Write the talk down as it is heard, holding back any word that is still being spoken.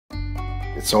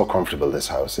It's so comfortable, this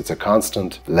house. It's a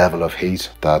constant level of heat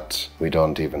that we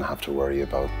don't even have to worry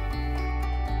about.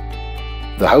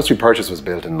 The house we purchased was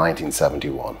built in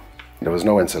 1971. There was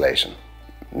no insulation,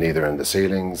 neither in the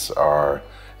ceilings or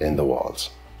in the walls.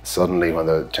 Suddenly, when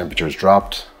the temperatures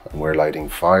dropped and we're lighting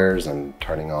fires and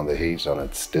turning on the heat, and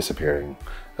it's disappearing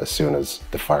as soon as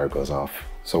the fire goes off.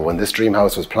 So when this dream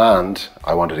house was planned,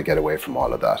 I wanted to get away from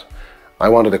all of that. I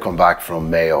wanted to come back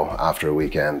from Mayo after a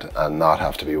weekend and not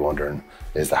have to be wondering,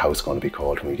 is the house going to be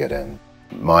cold when we get in?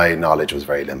 My knowledge was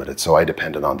very limited, so I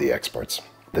depended on the experts.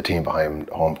 The team behind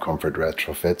Home Comfort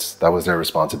Retrofits, that was their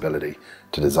responsibility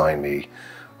to design me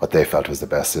what they felt was the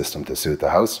best system to suit the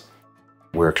house.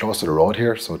 We're close to the road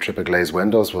here, so triple glazed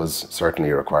windows was certainly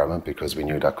a requirement because we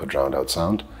knew that could drown out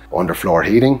sound. Underfloor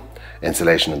heating,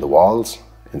 insulation in the walls,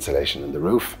 insulation in the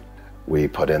roof. We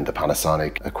put in the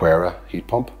Panasonic BER A2 heat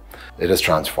pump. It has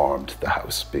transformed the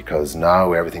house because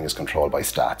now everything is controlled by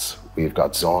stats. We've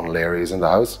got zonal areas in the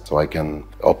house, so I can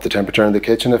up the temperature in the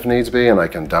kitchen if needs be, and I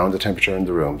can down the temperature in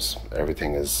the rooms.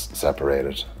 Everything is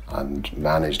separated and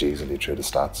managed easily through the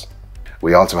stats.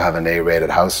 We also have an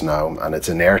A-rated house now, and it's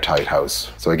an airtight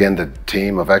house. So again, the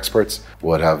team of experts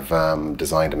would have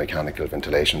designed a mechanical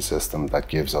ventilation system that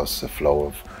gives us a flow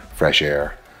of fresh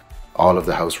air. All of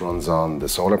the house runs on the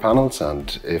solar panels,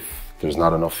 and if there's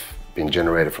not enough being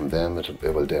generated from them, it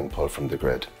will then pull from the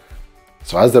grid.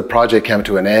 So as the project came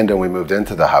to an end and we moved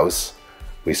into the house,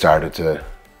 we started to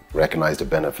recognize the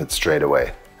benefits straight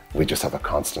away. We just have a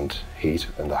constant heat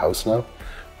in the house now,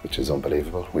 which is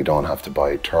unbelievable. We don't have to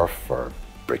buy turf or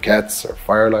briquettes or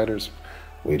firelighters.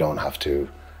 We don't have to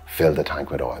fill the tank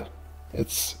with oil.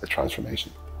 It's a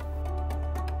transformation.